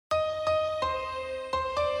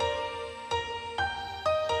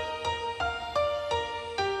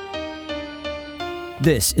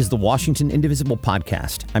This is the Washington Indivisible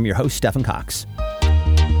podcast. I'm your host, Stephen Cox.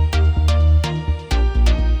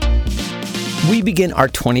 We begin our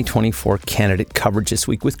 2024 candidate coverage this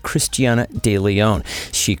week with Kristiana DeLeon.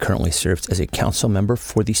 She currently serves as a council member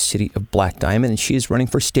for the city of Black Diamond, and she is running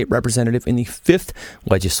for state representative in the 5th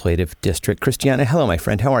Legislative District. Kristiana, hello, my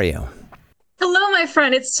friend. How are you? Hello, my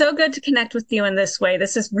friend. It's so good to connect with you in this way.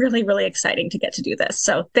 This is really, really exciting to get to do this.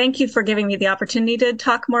 So thank you for giving me the opportunity to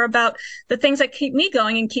talk more about the things that keep me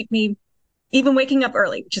going and keep me even waking up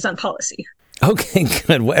early, which is on policy. Okay,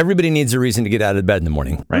 good. Well, everybody needs a reason to get out of bed in the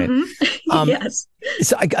morning, right? Mm-hmm. Yes.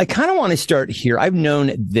 So I kind of want to start here. I've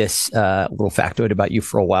known this little factoid about you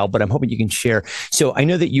for a while, but I'm hoping you can share. So I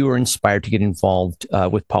know that you were inspired to get involved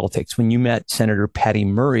with politics when you met Senator Patty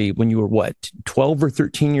Murray when you were, 12 or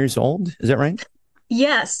 13 years old? Is that right?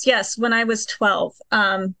 Yes, when I was 12.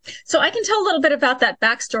 So I can tell a little bit about that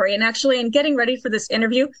backstory. And actually, in getting ready for this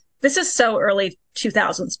interview, this is so early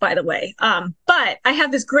 2000s, by the way. But I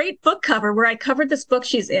have this great book cover where I covered this book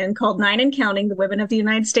she's in called 9 and Counting, The Women of the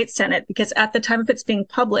United States Senate, because at the time of its being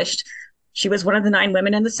published, she was one of the 9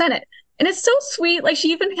 women in the Senate. And it's so sweet. Like,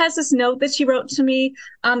 she even has this note that she wrote to me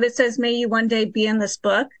that says, "May you one day be in this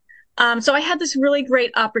book." So I had this really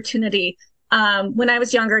great opportunity when I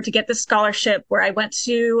was younger to get this scholarship where I went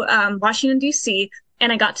to Washington, D.C.,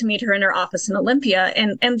 and I got to meet her in her office in Olympia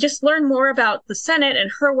and just learn more about the Senate and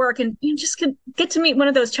her work, and just get to meet one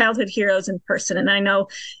of those childhood heroes in person. And I know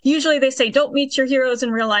usually they say don't meet your heroes in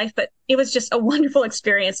real life, but it was just a wonderful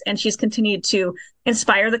experience. And she's continued to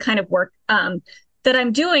inspire the kind of work that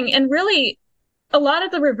I'm doing. And really, a lot of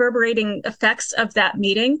the reverberating effects of that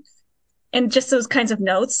meeting and just those kinds of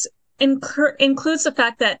notes includes the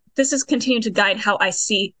fact that this has continued to guide how I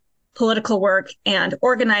see political work and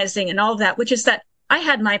organizing and all of that, which is that I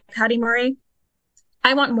had my Patty Murray.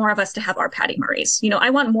 I want more of us to have our Patty Murrays. I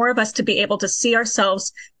want more of us to be able to see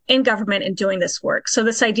ourselves in government and doing this work. So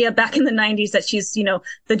this idea back in the 90s that she's,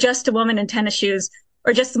 the just a woman in tennis shoes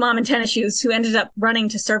or just the mom in tennis shoes who ended up running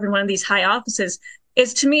to serve in one of these high offices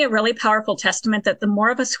is to me a really powerful testament that the more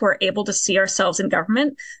of us who are able to see ourselves in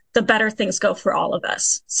government, the better things go for all of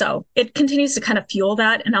us. So it continues to kind of fuel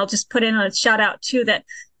that. And I'll just put in a shout out too that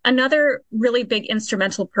another really big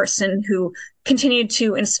instrumental person who continued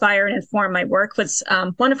to inspire and inform my work was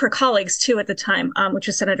one of her colleagues, too, at the time, which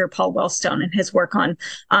was Senator Paul Wellstone, and his work on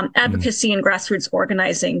advocacy and grassroots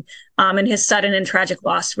organizing. And his sudden and tragic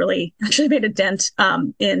loss really actually made a dent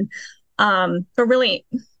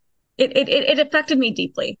it affected me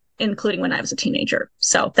deeply, including when I was a teenager.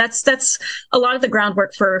 So that's a lot of the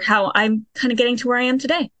groundwork for how I'm kind of getting to where I am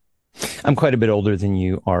today. I'm quite a bit older than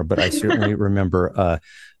you are, but I certainly remember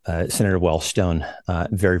Senator Wellstone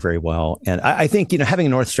very, very well. And I think, having a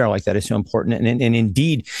North Star like that is so important. And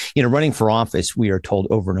indeed, running for office, we are told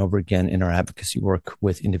over and over again in our advocacy work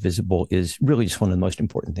with Indivisible is really just one of the most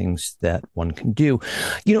important things that one can do.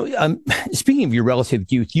 Speaking of your relative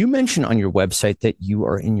youth, you mentioned on your website that you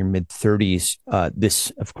are in your mid-30s.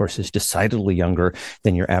 This, of course, is decidedly younger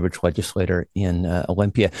than your average legislator in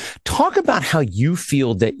Olympia. Talk about how you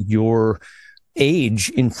feel that your age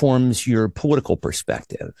informs your political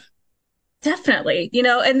perspective. Definitely.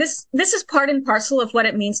 And this is part and parcel of what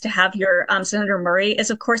it means to have your Senator Murray is,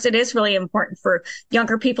 of course, it is really important for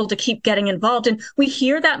younger people to keep getting involved. And we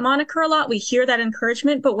hear that moniker a lot. We hear that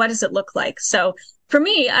encouragement, but what does it look like? So for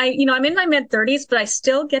me, I'm in my mid 30s, but I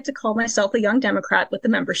still get to call myself a young Democrat with the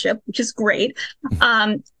membership, which is great.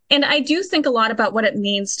 And I do think a lot about what it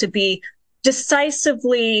means to be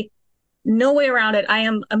decisively, no way around it. I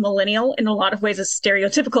am a millennial, in a lot of ways, a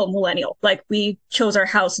stereotypical millennial. Like, we chose our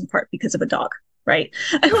house in part because of a dog, right?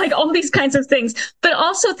 And like all these kinds of things, but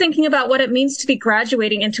also thinking about what it means to be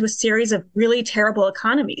graduating into a series of really terrible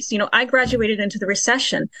economies. I graduated into the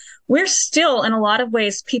recession. We're still, in a lot of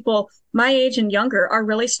ways, people my age and younger are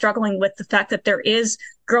really struggling with the fact that there is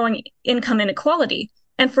growing income inequality.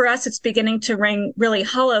 And for us, it's beginning to ring really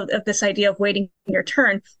hollow of this idea of waiting your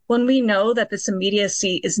turn when we know that this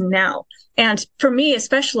immediacy is now. And for me,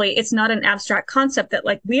 especially, it's not an abstract concept that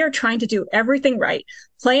like we are trying to do everything right,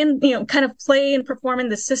 play and perform in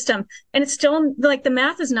the system. And it's still like the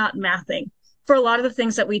math is not mathing for a lot of the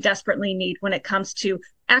things that we desperately need when it comes to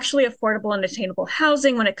actually affordable and attainable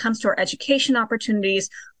housing, when it comes to our education opportunities,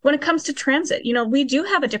 when it comes to transit. We do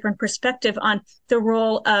have a different perspective on the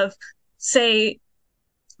role of, say,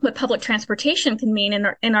 what public transportation can mean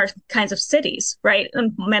in our kinds of cities, right?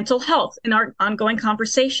 And mental health in our ongoing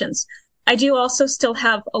conversations. I do also still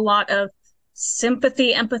have a lot of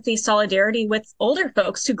sympathy, empathy, solidarity with older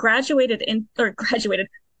folks who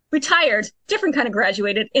retired, different kind of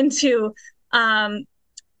graduated into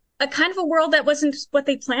a kind of a world that wasn't what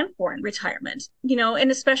they planned for in retirement,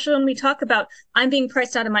 and especially when we talk about I'm being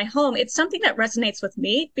priced out of my home, it's something that resonates with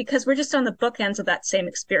me because we're just on the bookends of that same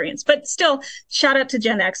experience. But still, shout out to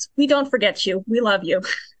Gen X. We don't forget you. We love you.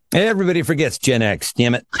 Everybody forgets Gen X,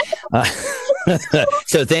 damn it.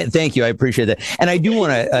 So thank you. I appreciate that. And I do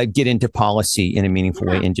want to get into policy in a meaningful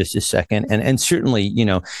way in just a second. And certainly,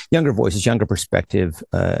 younger voices, younger perspective,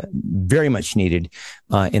 very much needed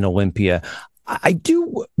in Olympia. I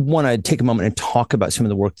do want to take a moment and talk about some of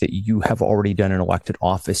the work that you have already done in elected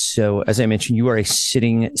office. So, as I mentioned, you are a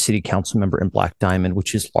sitting city council member in Black Diamond,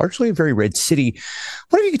 which is largely a very red city.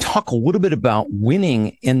 What if you could talk a little bit about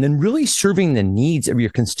winning and then really serving the needs of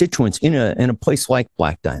your constituents in a place like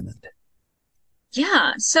Black Diamond?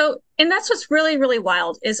 Yeah. So, and that's what's really, really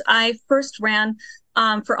wild is I first ran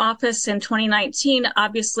for office in 2019,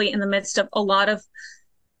 obviously in the midst of a lot of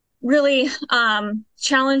really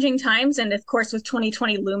challenging times. And of course, with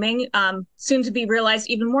 2020 looming, soon to be realized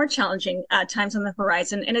even more challenging times on the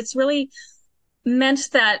horizon. And it's really meant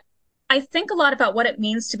that I think a lot about what it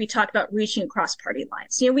means to be talked about reaching across party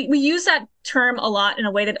lines. We use that term a lot in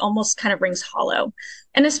a way that almost kind of rings hollow.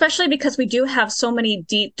 And especially because we do have so many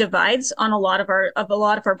deep divides on a lot of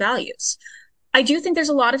our values. I do think there's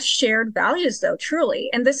a lot of shared values, though, truly.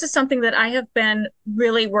 And this is something that I have been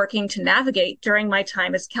really working to navigate during my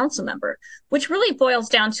time as council member, which really boils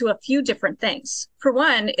down to a few different things. For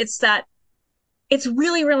one, it's that it's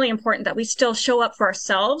really, really important that we still show up for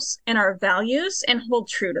ourselves and our values and hold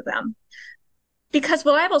true to them. Because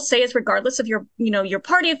what I will say is, regardless of your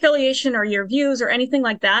party affiliation or your views or anything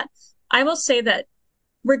like that, I will say that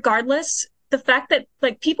regardless, the fact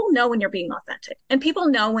that people know when you're being authentic and people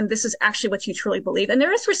know when this is actually what you truly believe. And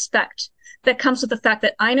there is respect that comes with the fact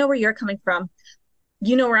that I know where you're coming from.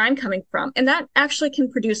 You know where I'm coming from. And that actually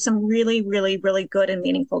can produce some really, really, really good and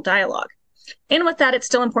meaningful dialogue. And with that, it's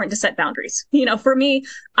still important to set boundaries. For me,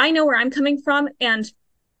 I know where I'm coming from and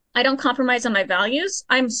I don't compromise on my values.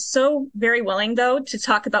 I'm so very willing, though, to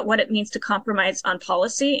talk about what it means to compromise on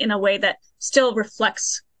policy in a way that still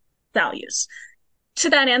reflects values. To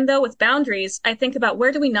that end, though, with boundaries, I think about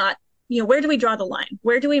where do we draw the line?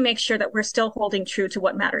 Where do we make sure that we're still holding true to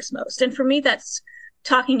what matters most? And for me, that's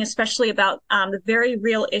talking especially about the very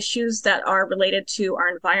real issues that are related to our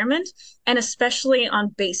environment, and especially on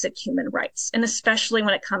basic human rights, and especially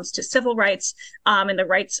when it comes to civil rights and the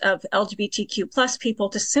rights of LGBTQ plus people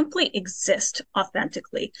to simply exist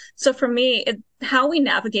authentically. So for me, how we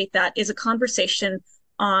navigate that is a conversation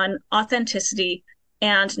on authenticity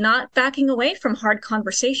and not backing away from hard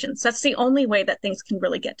conversations. That's the only way that things can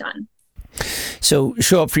really get done. So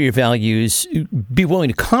show up for your values, be willing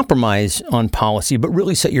to compromise on policy, but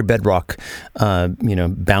really set your bedrock,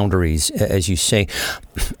 boundaries, as you say.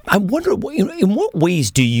 I wonder, in what ways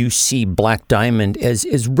do you see Black Diamond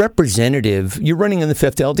as representative? You're running in the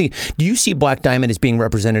 5th LD. Do you see Black Diamond as being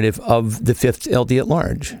representative of the 5th LD at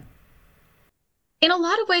large? In a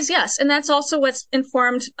lot of ways, yes. And that's also what's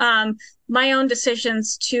informed my own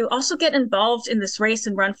decisions to also get involved in this race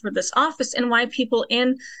and run for this office, and why people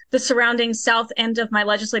in the surrounding south end of my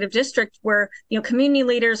legislative district were, community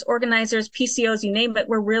leaders, organizers, PCOs, you name it,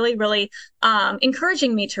 were really, really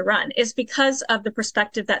encouraging me to run, is because of the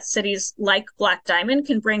perspective that cities like Black Diamond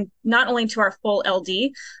can bring not only to our full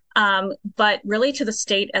LD, but really to the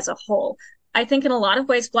state as a whole. I think in a lot of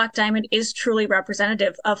ways, Black Diamond is truly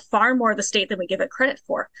representative of far more of the state than we give it credit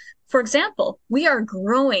for. For example, we are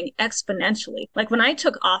growing exponentially. Like when I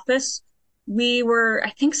took office, we were, I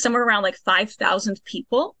think, somewhere around 5,000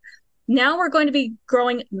 people. Now we're going to be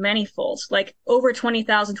growing manyfold, like over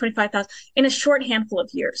 20,000, 25,000 in a short handful of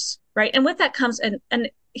years, right? And with that comes an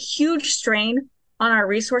huge strain on our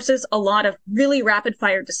resources, a lot of really rapid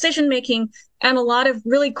fire decision making, and a lot of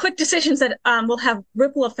really quick decisions that will have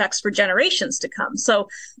ripple effects for generations to come. So,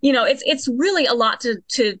 it's really a lot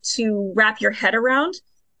to wrap your head around.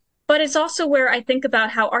 But it's also where I think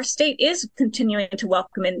about how our state is continuing to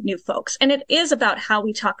welcome in new folks. And it is about how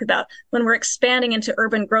we talk about when we're expanding into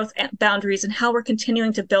urban growth boundaries and how we're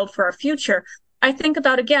continuing to build for our future. I think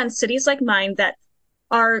about, again, cities like mine that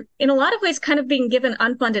are in a lot of ways kind of being given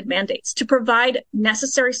unfunded mandates to provide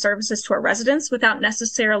necessary services to our residents without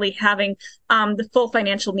necessarily having the full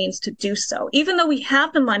financial means to do so. Even though we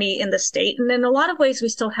have the money in the state, and in a lot of ways we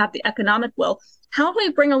still have the economic will, how do we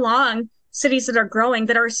bring along cities that are growing,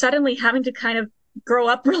 that are suddenly having to kind of grow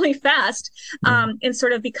up really fast and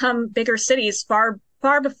sort of become bigger cities far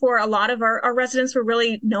before a lot of our residents were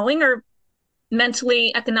really knowing or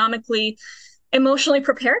mentally, economically, emotionally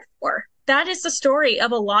prepared for? That is the story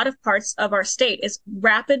of a lot of parts of our state, is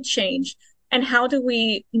rapid change. And how do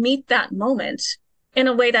we meet that moment in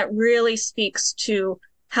a way that really speaks to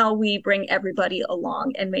how we bring everybody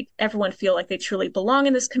along and make everyone feel like they truly belong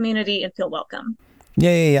in this community and feel welcome.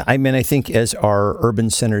 Yeah. I mean, I think as our urban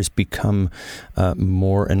centers become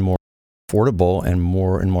more and more affordable and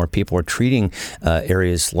more people are treating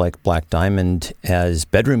areas like Black Diamond as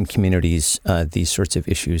bedroom communities, these sorts of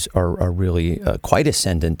issues are really quite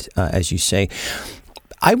ascendant, as you say.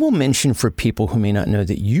 I will mention for people who may not know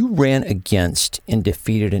that you ran against and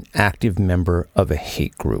defeated an active member of a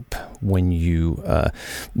hate group when you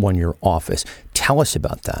won your office. Tell us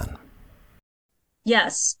about that.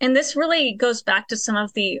 Yes. And this really goes back to some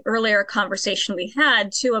of the earlier conversation we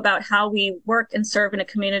had, too, about how we work and serve in a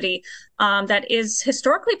community that is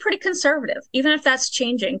historically pretty conservative, even if that's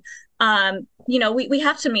changing. We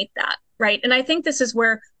have to meet that. Right. And I think this is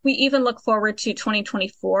where we even look forward to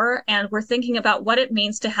 2024. And we're thinking about what it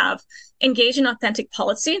means to have engage in authentic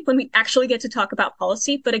policy when we actually get to talk about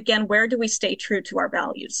policy. But again, where do we stay true to our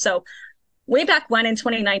values? So way back when in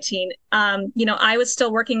 2019, I was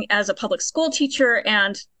still working as a public school teacher,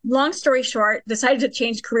 and long story short, decided to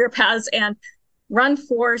change career paths and run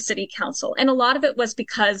for city council. And a lot of it was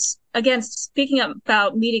because, again, speaking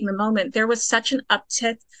about meeting the moment, there was such an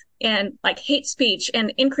uptick in like hate speech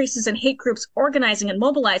and increases in hate groups organizing and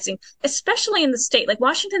mobilizing, especially in the state. Like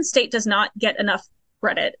Washington State does not get enough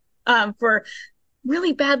credit for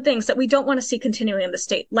really bad things that we don't want to see continuing in the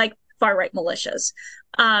state, like far-right militias.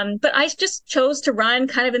 But I just chose to run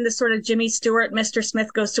kind of in this sort of Jimmy Stewart, Mr.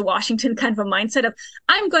 Smith goes to Washington kind of a mindset of,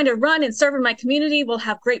 I'm going to run and serve in my community. We'll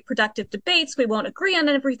have great productive debates. We won't agree on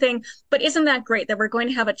everything, but isn't that great that we're going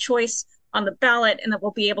to have a choice on the ballot and that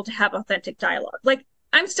we'll be able to have authentic dialogue? Like,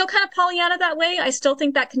 I'm still kind of Pollyanna that way. I still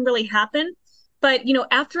think that can really happen. But,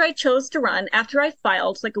 after I chose to run, after I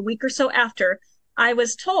filed, like a week or so after, I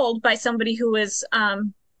was told by somebody who was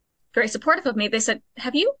very supportive of me, they said,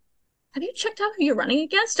 have you checked out who you're running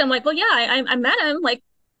against? I'm like, well, yeah, I met him. Like,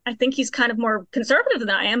 I think he's kind of more conservative than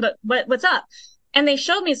I am, but what's up? And they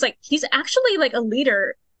showed me, it's like, he's actually like a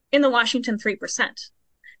leader in the Washington 3%.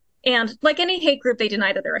 And like any hate group, they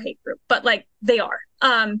deny that they're a hate group, but like they are.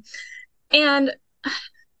 And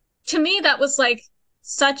to me, that was like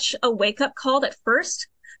such a wake-up call that first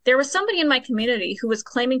there was somebody in my community who was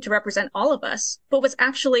claiming to represent all of us, but was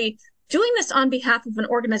actually doing this on behalf of an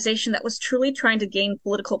organization that was truly trying to gain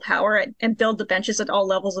political power and build the benches at all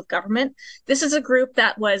levels of government. This is a group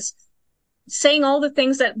that was saying all the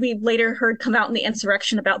things that we later heard come out in the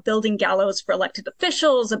insurrection about building gallows for elected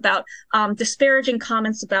officials, about disparaging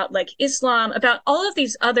comments about like Islam, about all of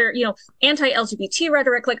these other, anti-LGBT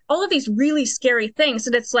rhetoric, like all of these really scary things.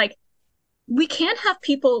 And it's like, we can't have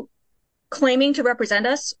people claiming to represent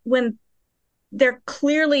us when they're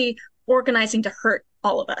clearly organizing to hurt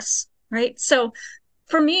all of us, right? So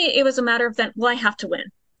for me, it was a matter of then, well, I have to win.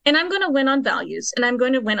 And I'm going to win on values, and I'm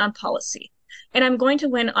going to win on policy. And I'm going to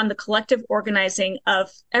win on the collective organizing of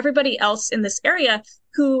everybody else in this area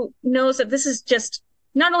who knows that this is just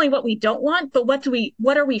not only what we don't want, but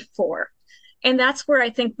what are we for? And that's where I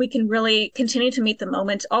think we can really continue to meet the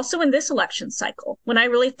moment. Also in this election cycle, when I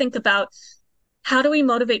really think about how do we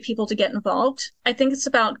motivate people to get involved, I think it's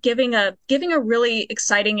about giving a really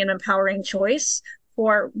exciting and empowering choice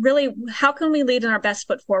for really how can we lead in our best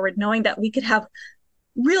foot forward, knowing that we could have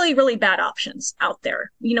really, really bad options out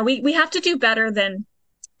there. We have to do better than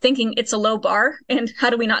thinking it's a low bar and how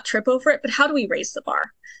do we not trip over it, but how do we raise the bar?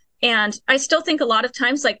 And I still think a lot of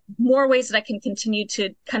times, like more ways that I can continue to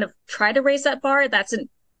kind of try to raise that bar. That's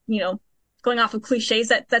going off of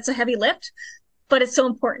cliches, that's a heavy lift, but it's so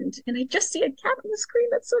important. And I just see a cat on the screen.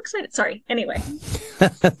 That's so excited. Sorry. Anyway.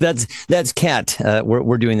 that's Kat.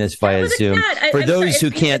 We're doing this via Zoom. For those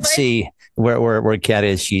who can't see where Kat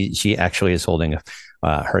is, she actually is holding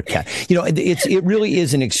her cat. It really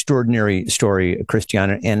is an extraordinary story,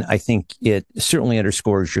 Kristiana, and I think it certainly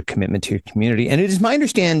underscores your commitment to your community. And it is my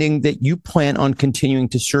understanding that you plan on continuing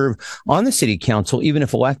to serve on the city council, even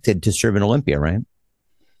if elected, to serve in Olympia, right?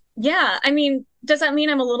 Yeah. I mean, does that mean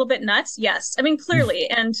I'm a little bit nuts? Yes. I mean, clearly.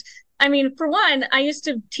 And I mean, for one, I used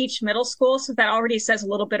to teach middle school, so that already says a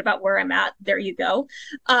little bit about where I'm at. There you go.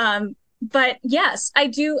 But yes, I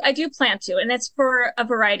do plan to, and it's for a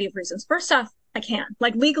variety of reasons. First off, I can.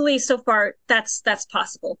 Like legally, so far, that's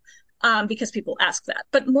possible because people ask that.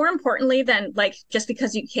 But more importantly than like just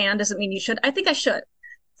because you can doesn't mean you should. I think I should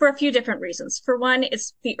for a few different reasons. For one,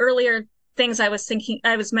 it's the earlier things I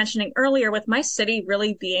was mentioning earlier with my city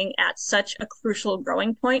really being at such a crucial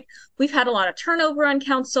growing point. We've had a lot of turnover on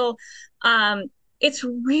council. It's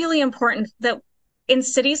really important that in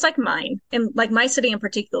cities like mine, and like my city in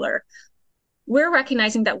particular, we're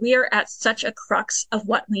recognizing that we are at such a crux of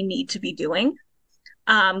what we need to be doing.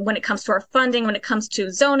 when it comes to our funding, when it comes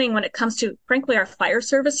to zoning, when it comes to, frankly, our fire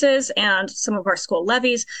services and some of our school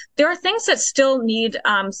levies. There are things that still need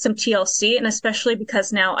some TLC, and especially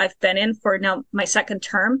because now I've been in for now my second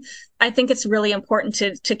term, I think it's really important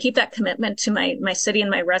to keep that commitment to my city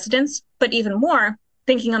and my residents. But even more,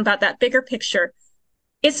 thinking about that bigger picture,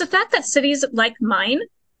 it's the fact that cities like mine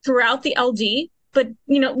throughout the LD, but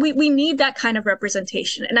we need that kind of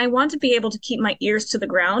representation. And I want to be able to keep my ears to the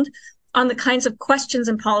ground on the kinds of questions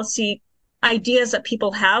and policy ideas that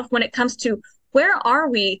people have when it comes to where are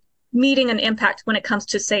we meeting an impact when it comes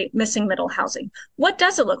to, say, missing middle housing. What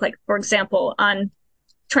does it look like, for example, on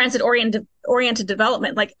transit-oriented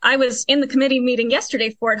development? Like, I was in the committee meeting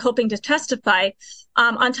yesterday for it, hoping to testify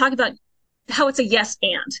on talking about how it's a yes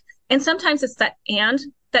and sometimes it's that and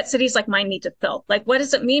that cities like mine need to fill. Like, what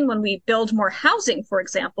does it mean when we build more housing, for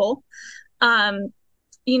example,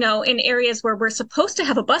 in areas where we're supposed to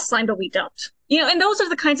have a bus line, but we don't, and those are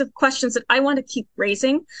the kinds of questions that I want to keep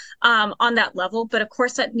raising on that level. But of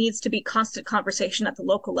course, that needs to be constant conversation at the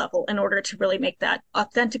local level in order to really make that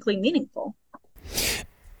authentically meaningful.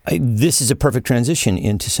 This is a perfect transition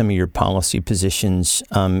into some of your policy positions.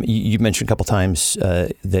 You mentioned a couple times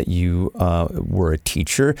that you were a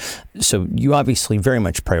teacher, so you obviously very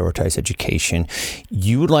much prioritize education.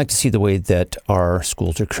 You would like to see the way that our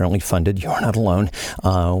schools are currently funded. You're not alone.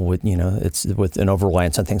 It's with an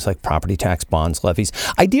over-reliance on things like property tax, bonds, levies.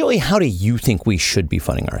 Ideally, how do you think we should be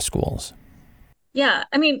funding our schools? Yeah,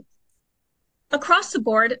 I mean, across the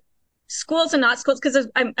board, schools and not schools, because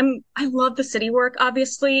I love the city work,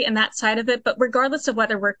 obviously, and that side of it. But regardless of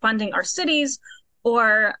whether we're funding our cities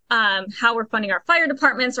or how we're funding our fire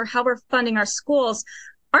departments or how we're funding our schools,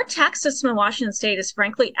 our tax system in Washington State is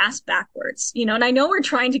frankly ass backwards. And I know we're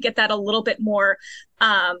trying to get that a little bit more,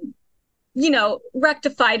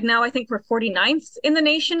 rectified. Now I think we're 49th in the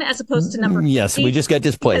nation as opposed to number 50. Yes, we just got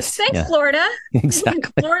displaced. Thanks, Florida.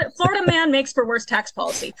 Exactly. Florida man makes for worse tax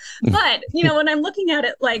policy. But, when I'm looking at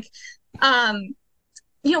it, like,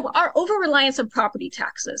 our over-reliance on property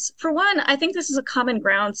taxes. For one, I think this is a common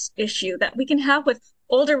grounds issue that we can have with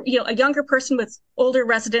older, a younger person with older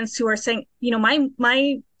residents who are saying,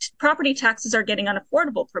 my property taxes are getting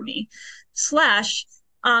unaffordable for me, /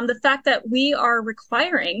 the fact that we are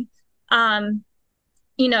requiring,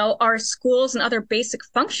 our schools and other basic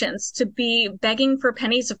functions to be begging for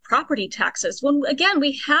pennies of property taxes. When, again,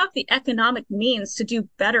 we have the economic means to do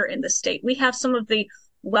better in the state. We have some of the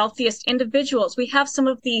wealthiest individuals. We have some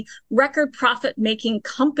of the record profit making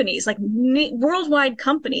companies, like worldwide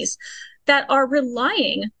companies, that are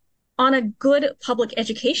relying on a good public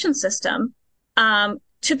education system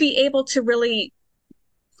to be able to really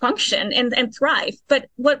function and thrive. But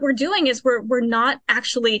what we're doing is we're not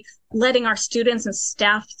actually letting our students and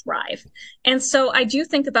staff thrive. And so I do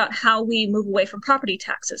think about how we move away from property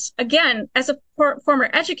taxes. Again, as a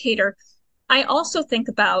former educator, I also think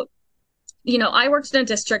about, I worked in a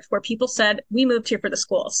district where people said, we moved here for the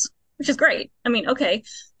schools, which is great. I mean, okay.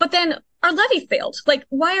 But then our levy failed. Like,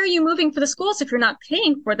 why are you moving for the schools if you're not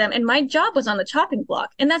paying for them? And my job was on the chopping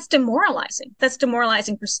block. And that's demoralizing. That's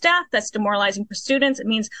demoralizing for staff. That's demoralizing for students. It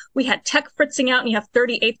means we had tech fritzing out and you have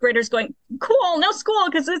 38th graders going, cool, no school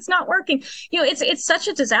because it's not working. It's such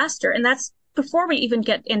a disaster. And that's before we even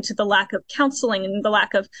get into the lack of counseling and the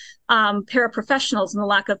lack of paraprofessionals and the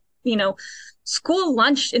lack of, school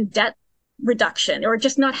lunch and debt reduction, or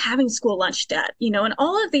just not having school lunch debt, and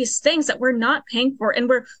all of these things that we're not paying for and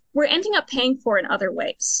we're ending up paying for in other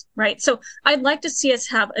ways, right? So I'd like to see us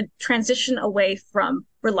have a transition away from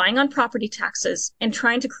relying on property taxes and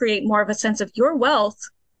trying to create more of a sense of your wealth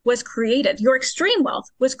was created, your extreme wealth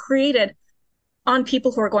was created on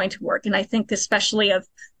people who are going to work. And I think especially of,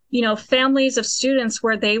 families of students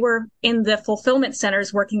where they were in the fulfillment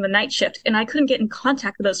centers working the night shift, and I couldn't get in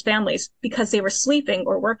contact with those families because they were sleeping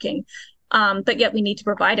or working. But yet we need to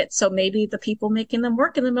provide it. So maybe the people making them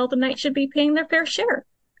work in the middle of the night should be paying their fair share.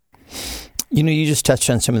 You just touched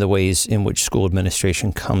on some of the ways in which school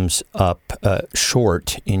administration comes up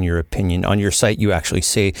short, in your opinion. On your site, you actually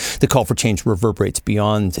say the call for change reverberates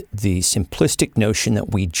beyond the simplistic notion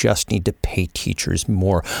that we just need to pay teachers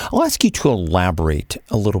more. I'll ask you to elaborate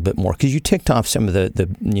a little bit more, because you ticked off some of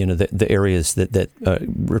the areas that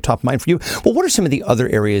were top of mind for you. Well, what are some of the other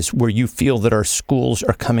areas where you feel that our schools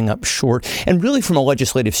are coming up short? And really, from a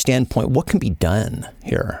legislative standpoint, what can be done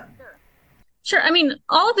here? Sure. I mean,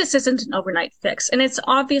 all of this isn't an overnight fix. And it's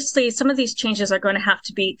obviously some of these changes are going to have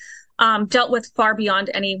to be dealt with far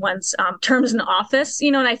beyond anyone's terms in office.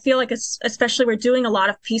 And I feel like especially we're doing a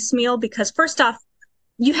lot of piecemeal because first off,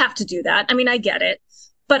 you have to do that. I mean, I get it.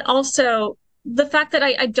 But also, the fact that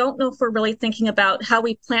I don't know if we're really thinking about how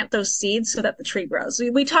we plant those seeds so that the tree grows.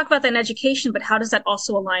 We talk about that in education, but how does that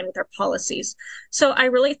also align with our policies? So I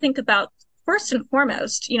really think about, first and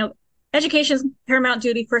foremost, education is paramount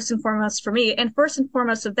duty, first and foremost for me. And first and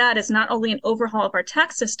foremost of that is not only an overhaul of our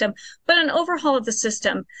tax system, but an overhaul of the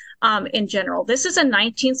system in general. This is a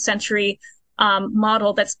 19th century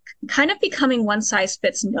model that's kind of becoming one size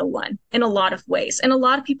fits no one in a lot of ways. And a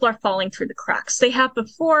lot of people are falling through the cracks. They have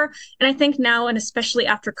before, and I think now, and especially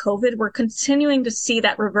after COVID, we're continuing to see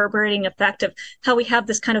that reverberating effect of how we have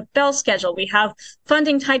this kind of bell schedule. We have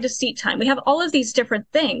funding tied to seat time. We have all of these different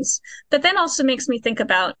things that then also makes me think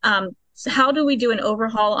about how do we do an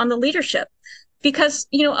overhaul on the leadership? Because,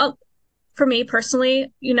 for me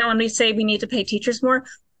personally, when we say we need to pay teachers more,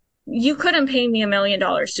 you couldn't pay me $1 million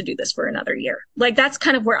to do this for another year. Like, that's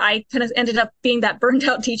kind of where I kind of ended up being that burned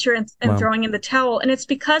out teacher and wow. throwing in the towel. And it's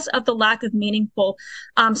because of the lack of meaningful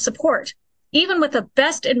support. Even with the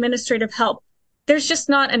best administrative help, there's just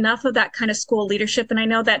not enough of that kind of school leadership. And I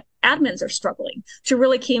know that admins are struggling to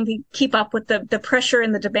really keep up with the pressure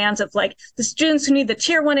and the demands of like the students who need the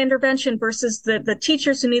tier 1 intervention versus the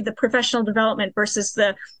teachers who need the professional development versus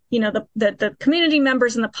the community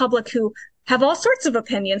members and the public who have all sorts of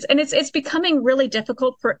opinions. And it's becoming really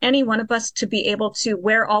difficult for any one of us to be able to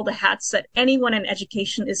wear all the hats that anyone in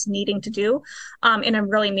education is needing to do in a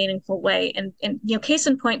really meaningful way. And case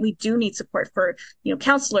in point, we do need support for,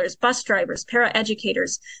 counselors, bus drivers,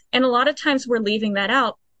 paraeducators. And a lot of times we're leaving that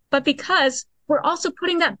out, but because we're also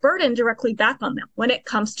putting that burden directly back on them when it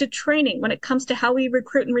comes to training, when it comes to how we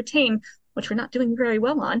recruit and retain, which we're not doing very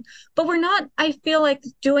well on, but we're not, I feel like,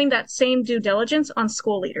 doing that same due diligence on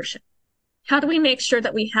school leadership. How do we make sure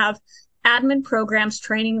that we have admin programs,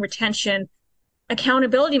 training, retention,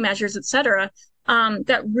 accountability measures, et cetera,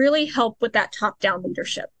 that really help with that top-down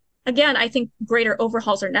leadership? Again, I think greater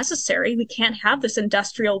overhauls are necessary. We can't have this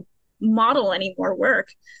industrial model anymore work.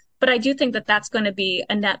 But I do think that that's going to be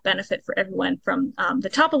a net benefit for everyone from the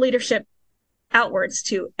top of leadership outwards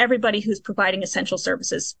to everybody who's providing essential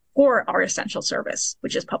services for our essential service,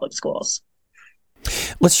 which is public schools.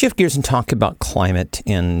 Let's shift gears and talk about climate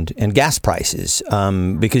and gas prices,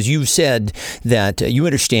 because you've said that you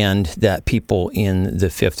understand that people in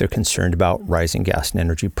the Fifth are concerned about rising gas and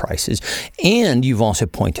energy prices. And you've also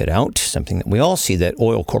pointed out something that we all see, that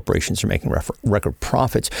oil corporations are making record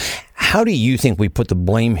profits. How do you think we put the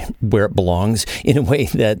blame where it belongs in a way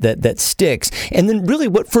that sticks? And then really,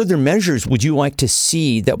 what further measures would you like to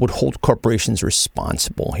see that would hold corporations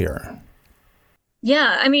responsible here?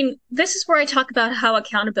 Yeah, I mean, this is where I talk about how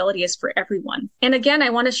accountability is for everyone. And again,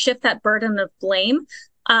 I want to shift that burden of blame,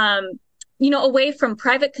 away from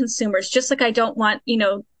private consumers, just like I don't want,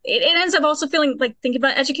 it ends up also feeling like, thinking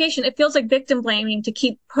about education, it feels like victim blaming to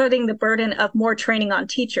keep putting the burden of more training on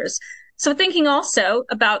teachers. So thinking also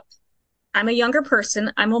about, I'm a younger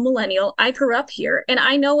person, I'm a millennial, I grew up here, and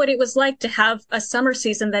I know what it was like to have a summer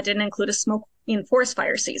season that didn't include a smoke in forest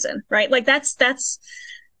fire season, right? Like that's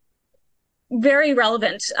very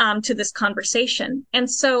relevant to this conversation.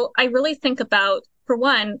 And so I really think about, for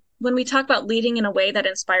one, when we talk about leading in a way that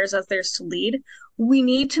inspires others to lead, we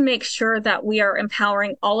need to make sure that we are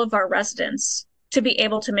empowering all of our residents to be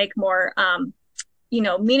able to make more,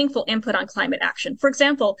 meaningful input on climate action. For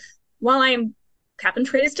example, while cap and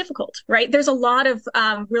trade is difficult, right? There's a lot of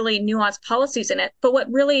really nuanced policies in it. But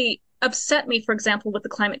what really upset me, for example, with the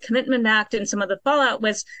Climate Commitment Act and some of the fallout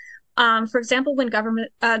was, for example, when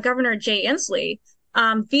Governor Jay Inslee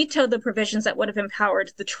vetoed the provisions that would have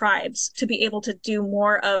empowered the tribes to be able to do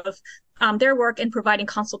more of their work in providing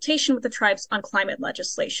consultation with the tribes on climate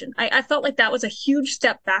legislation. I felt like that was a huge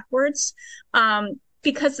step backwards,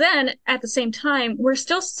 because then at the same time, we're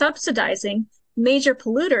still subsidizing major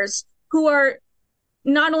polluters who are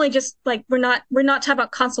not only just like, we're not talking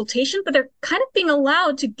about consultation, but they're kind of being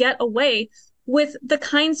allowed to get away with the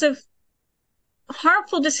kinds of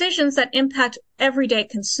harmful decisions that impact everyday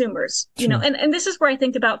consumers, and this is where I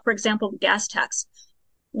think about, for example, the gas tax.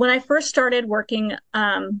 When I first started working,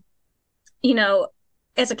 as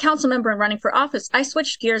a council member and running for office, I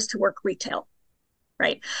switched gears to work retail,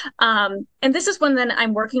 right? And this is when then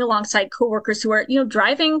I'm working alongside coworkers who are,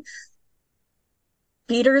 driving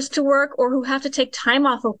beaters to work or who have to take time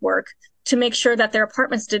off of work to make sure that their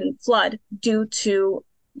apartments didn't flood due to,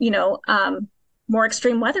 more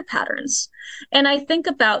extreme weather patterns. And I think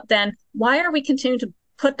about then, why are we continuing to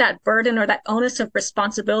put that burden or that onus of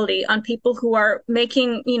responsibility on people who are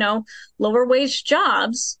making, lower wage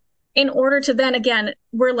jobs, in order to then, again,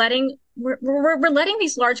 we're letting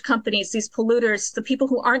these large companies, these polluters, the people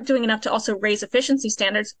who aren't doing enough to also raise efficiency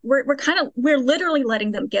standards, we're literally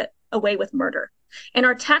letting them get away with murder. And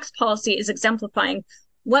our tax policy is exemplifying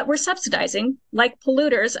what we're subsidizing, like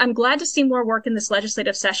polluters. I'm glad to see more work in this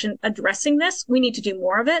legislative session addressing this. We need to do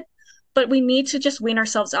more of it, but we need to just wean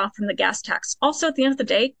ourselves off from the gas tax. Also, at the end of the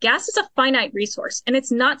day, gas is a finite resource, and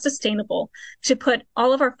it's not sustainable to put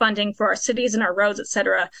all of our funding for our cities and our roads, et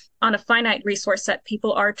cetera, on a finite resource that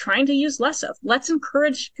people are trying to use less of. Let's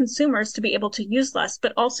encourage consumers to be able to use less,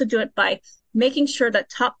 but also do it by making sure that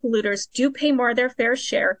top polluters do pay more of their fair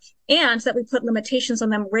share, and that we put limitations on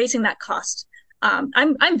them raising that cost.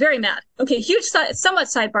 I'm very mad. Okay, huge, somewhat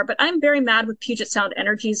sidebar, but I'm very mad with Puget Sound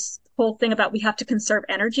Energy's whole thing about we have to conserve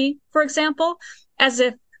energy, for example, as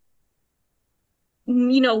if,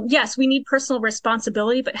 yes, we need personal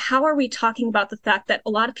responsibility, but how are we talking about the fact that a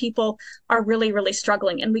lot of people are really, really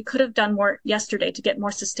struggling, and we could have done more yesterday to get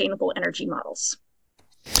more sustainable energy models?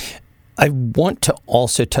 I want to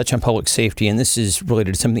also touch on public safety, and this is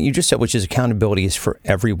related to something you just said, which is accountability is for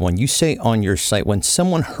everyone. You say on your site, when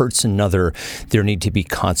someone hurts another, there need to be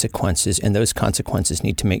consequences, and those consequences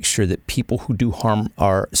need to make sure that people who do harm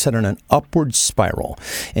are set on an upward spiral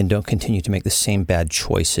and don't continue to make the same bad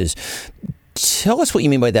choices. Tell us what you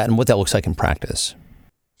mean by that and what that looks like in practice.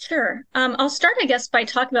 Sure. I'll start, I guess, by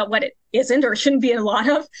talking about what it isn't or shouldn't be a lot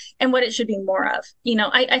of and what it should be more of.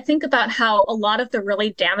 I think about how a lot of the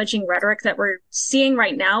really damaging rhetoric that we're seeing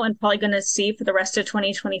right now and probably going to see for the rest of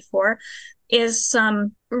 2024 is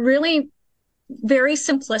some really very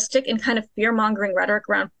simplistic and kind of fear-mongering rhetoric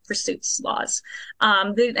around pursuits laws.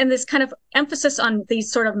 And this kind of emphasis on these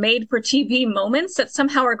sort of made-for-TV moments that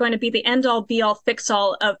somehow are going to be the end-all, be-all,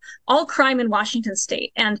 fix-all of all crime in Washington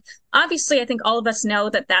state. And obviously, I think all of us know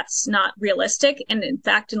that that's not realistic. And in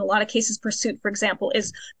fact, in a lot of cases, pursuit, for example,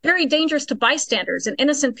 is very dangerous to bystanders and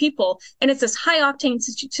innocent people. And it's this high-octane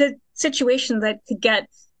situation that could get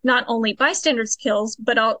not only bystanders killed,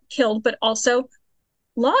 but also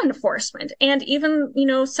law enforcement and even,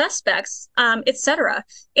 suspects, et cetera.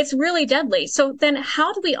 It's really deadly. So then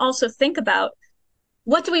how do we also think about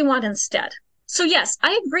what do we want instead? So yes,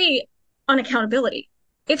 I agree on accountability.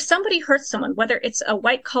 If somebody hurts someone, whether it's a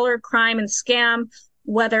white collar crime and scam,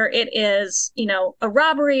 whether it is, a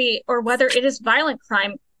robbery, or whether it is violent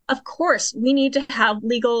crime, of course, we need to have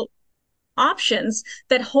legal options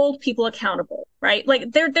that hold people accountable, right?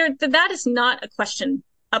 Like that is not a question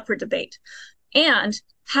up for debate. And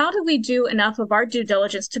how do we do enough of our due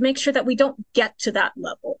diligence to make sure that we don't get to that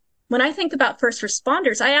level? When I think about first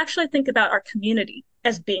responders, I actually think about our community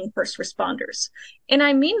as being first responders. And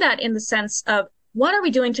I mean that in the sense of what are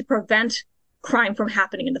we doing to prevent crime from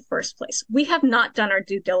happening in the first place? We have not done our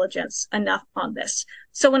due diligence enough on this.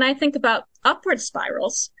 So when I think about upward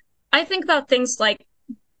spirals, I think about things like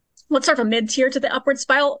what's sort of a mid-tier to the upward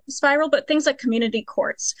spiral, but things like community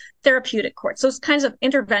courts, therapeutic courts, those kinds of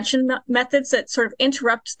intervention methods that sort of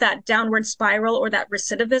interrupt that downward spiral or that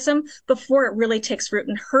recidivism before it really takes root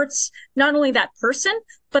and hurts not only that person,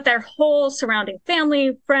 but their whole surrounding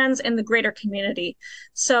family, friends, and the greater community.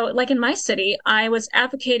 So like in my city, I was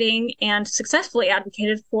advocating and successfully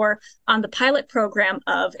advocated for the pilot program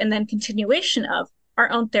of, and then continuation of, our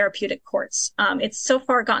own therapeutic courts. It's so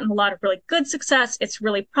far gotten a lot of really good success. It's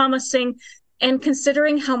really promising. And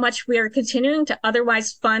considering how much we are continuing to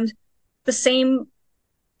otherwise fund the same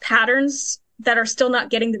patterns that are still not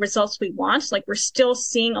getting the results we want, like we're still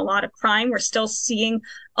seeing a lot of crime, we're still seeing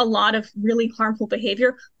a lot of really harmful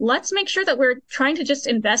behavior, let's make sure that we're trying to just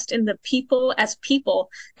invest in the people as people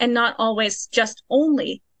and not always just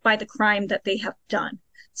only by the crime that they have done.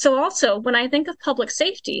 So also, when I think of public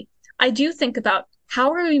safety, I do think about how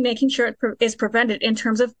are we making sure it is prevented in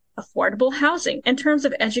terms of affordable housing, in terms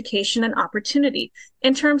of education and opportunity,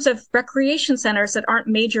 in terms of recreation centers that aren't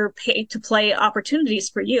major pay-to-play opportunities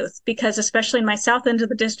for youth, because especially in my south end of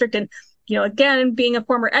the district, and again, being a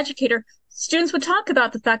former educator, students would talk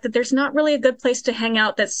about the fact that there's not really a good place to hang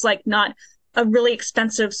out that's like not a really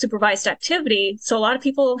expensive supervised activity. So a lot of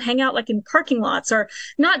people hang out like in parking lots or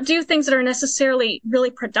not do things that are necessarily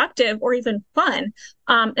really productive or even fun.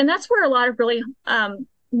 And that's where a lot of really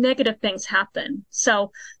negative things happen.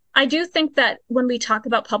 So I do think that when we talk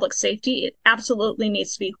about public safety, it absolutely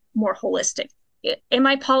needs to be more holistic. Am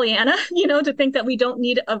I Pollyanna, to think that we don't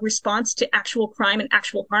need a response to actual crime and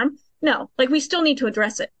actual harm? No, like we still need to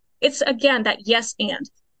address it. It's again, that yes, and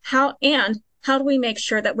how do we make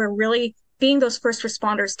sure that we're really being those first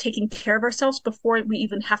responders, taking care of ourselves before we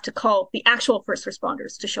even have to call the actual first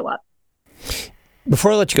responders to show up.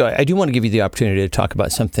 Before I let you go, I do want to give you the opportunity to talk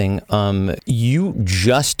about something. You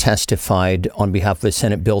just testified on behalf of a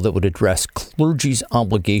Senate bill that would address clergy's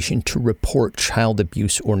obligation to report child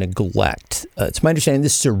abuse or neglect. It's my understanding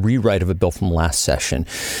this is a rewrite of a bill from last session.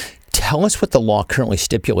 Tell tell us what the law currently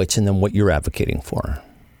stipulates and then what you're advocating for.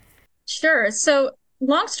 Sure. So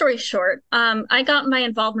long story short, I got my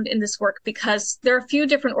involvement in this work because there are a few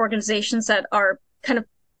different organizations that are kind of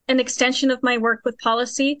an extension of my work with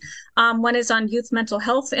policy. One is on youth mental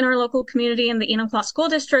health in our local community in the Enumclaw School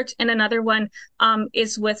District, and another one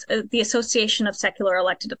is with the Association of Secular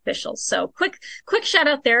Elected Officials. So quick shout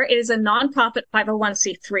out there. It is a nonprofit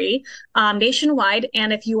 501c3 nationwide,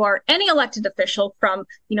 and if you are any elected official from,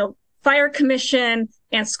 fire commission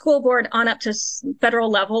and school board on up to federal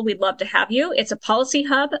level, we'd love to have you. It's a policy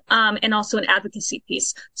hub and also an advocacy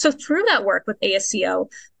piece. So through that work with ASCO,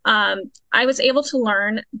 I was able to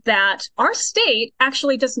learn that our state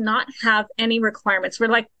actually does not have any requirements.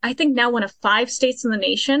 We're I think now one of 5 states in the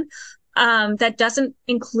nation that doesn't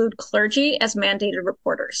include clergy as mandated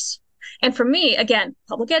reporters. And for me, again,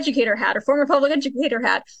 public educator hat or former public educator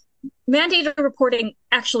hat, mandated reporting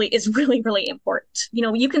actually is really, really important.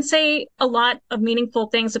 You can say a lot of meaningful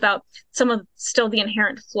things about some of still the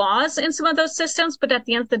inherent flaws in some of those systems, but at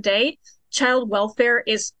the end of the day, child welfare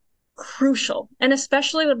is crucial. And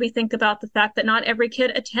especially when we think about the fact that not every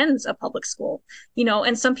kid attends a public school,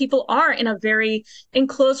 and some people are in a very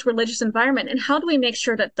enclosed religious environment. And how do we make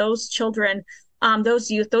sure that those children,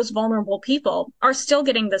 those youth, those vulnerable people are still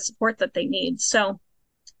getting the support that they need? So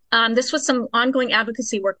this was some ongoing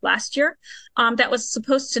advocacy work last year that was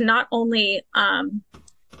supposed to not only,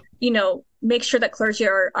 make sure that clergy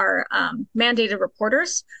are mandated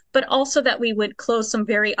reporters, but also that we would close some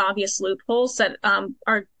very obvious loopholes that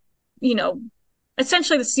are,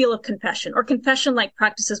 essentially the seal of confession or confession-like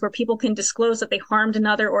practices where people can disclose that they harmed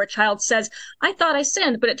another, or a child says, I thought I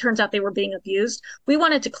sinned, but it turns out they were being abused. We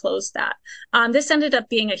wanted to close that. This ended up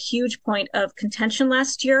being a huge point of contention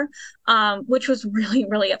last year, which was really,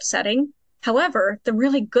 really upsetting. However, the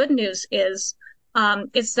really good news is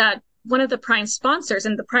that one of the prime sponsors,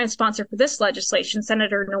 and the prime sponsor for this legislation,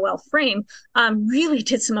 Senator Noel Frame, really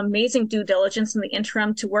did some amazing due diligence in the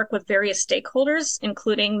interim to work with various stakeholders,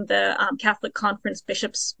 including the Catholic Conference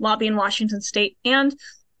Bishops Lobby in Washington State and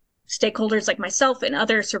stakeholders like myself and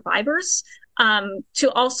other survivors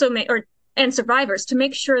to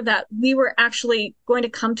make sure that we were actually going to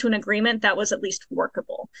come to an agreement that was at least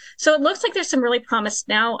workable. So it looks like there's some really promise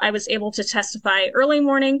now. I was able to testify early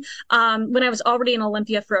morning when I was already in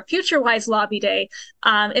Olympia for a FutureWise lobby day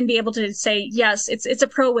and be able to say, yes, it's a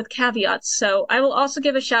pro with caveats. So I will also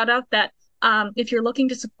give a shout out that if you're looking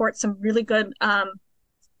to support some really good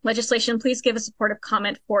legislation, please give a supportive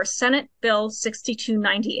comment for Senate Bill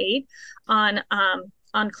 6298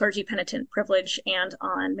 on clergy penitent privilege and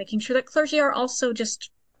on making sure that clergy are also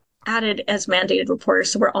just added as mandated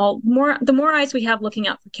reporters. So the more eyes we have looking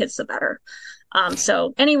out for kids, the better.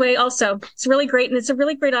 So anyway, also, it's really great. And it's a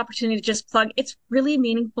really great opportunity to just plug. It's really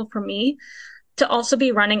meaningful for me to also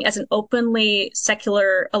be running as an openly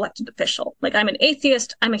secular elected official. I'm an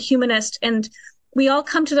atheist, I'm a humanist, and we all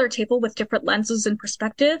come to their table with different lenses and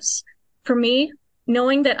perspectives. For me,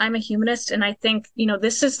 knowing that I'm a humanist and I think,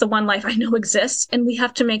 this is the one life I know exists, and we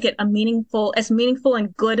have to make it as meaningful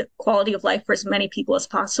and good quality of life for as many people as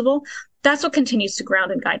possible. That's what continues to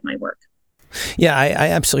ground and guide my work. Yeah, I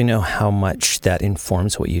absolutely know how much that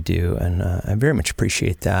informs what you do, and I very much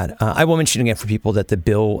appreciate that. I will mention again for people that the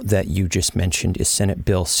bill that you just mentioned is Senate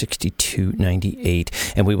Bill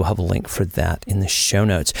 6298, and we will have a link for that in the show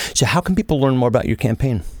notes. So how can people learn more about your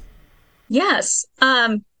campaign? Yes.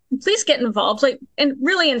 Please get involved. And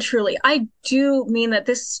really and truly, I do mean that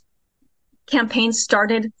this campaign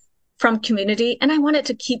started from community, and I want it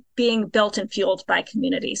to keep being built and fueled by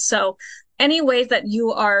community. So any way that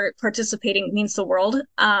you are participating means the world.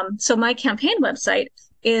 So my campaign website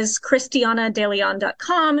is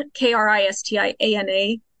KristianaDeLeon.com,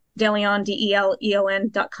 KristiAna, DeLeon,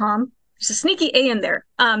 DeLeon.com. There's a sneaky A in there.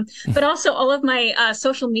 But also all of my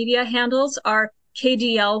social media handles are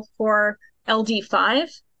KDL4LD5.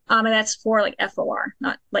 And that's for FOR,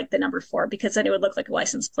 not the number 4, because then it would look like a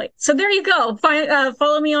license plate. So there you go.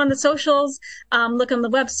 Follow me on the socials, look on the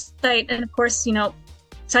website, and of course,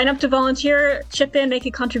 sign up to volunteer, chip in, make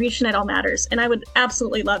a contribution. It all matters. And I would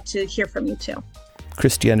absolutely love to hear from you too.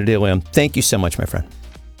 Kristiana DeLeon, thank you so much, my friend.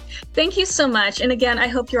 Thank you so much. And again, I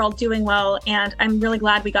hope you're all doing well. And I'm really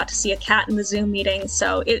glad we got to see a cat in the Zoom meeting.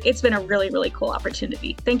 So it's been a really, really cool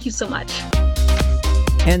opportunity. Thank you so much.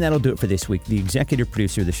 And that'll do it for this week. The executive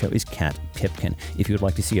producer of the show is Kat Pipkin. If you would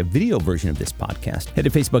like to see a video version of this podcast, head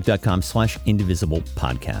to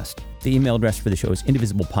facebook.com/indivisiblepodcast. The email address for the show is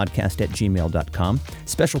indivisiblepodcast@gmail.com.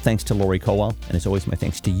 Special thanks to Lori Colwell. And as always, my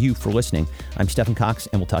thanks to you for listening. I'm Stephen Cox,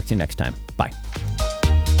 and we'll talk to you next time. Bye.